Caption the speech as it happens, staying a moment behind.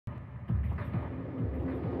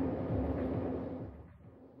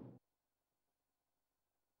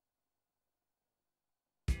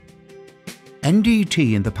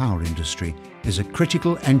NDT in the power industry is a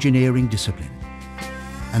critical engineering discipline,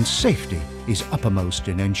 and safety is uppermost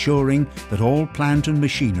in ensuring that all plant and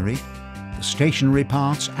machinery, the stationary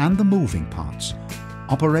parts and the moving parts,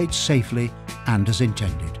 operate safely and as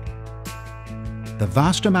intended. The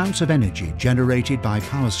vast amounts of energy generated by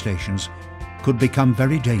power stations could become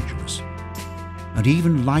very dangerous and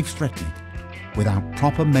even life-threatening without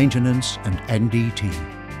proper maintenance and NDT.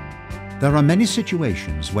 There are many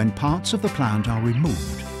situations when parts of the plant are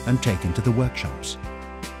removed and taken to the workshops,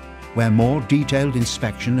 where more detailed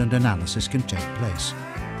inspection and analysis can take place.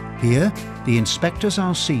 Here, the inspectors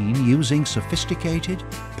are seen using sophisticated,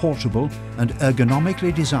 portable and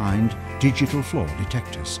ergonomically designed digital flaw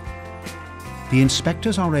detectors. The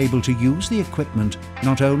inspectors are able to use the equipment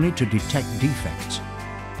not only to detect defects,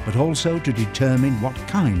 but also to determine what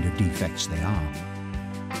kind of defects they are.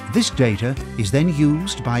 This data is then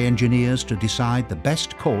used by engineers to decide the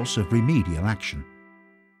best course of remedial action.